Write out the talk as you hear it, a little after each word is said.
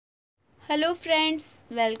Hello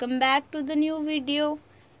friends, welcome back to the new video.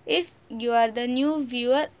 If you are the new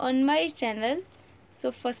viewer on my channel,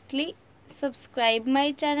 so firstly subscribe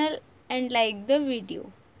my channel and like the video.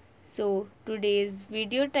 So today's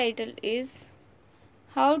video title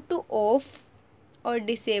is how to off or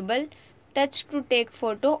disable touch to take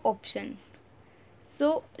photo option.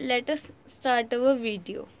 So let us start our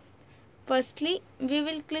video. Firstly, we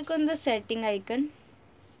will click on the setting icon.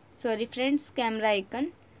 Camera icon.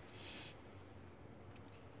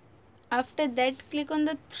 After that, click on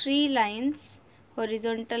the three lines,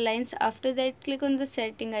 horizontal lines. After that, click on the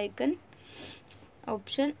setting icon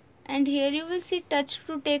option, and here you will see touch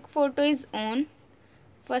to take photo is on.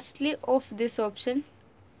 Firstly, off this option.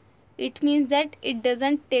 It means that it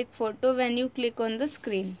doesn't take photo when you click on the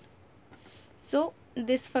screen. So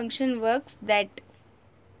this function works that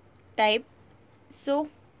type. So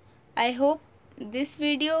I hope this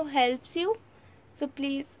video helps you. So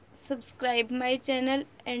please subscribe my channel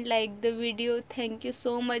and like the video. Thank you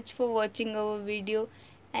so much for watching our video,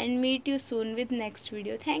 and meet you soon with next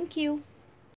video. Thank you.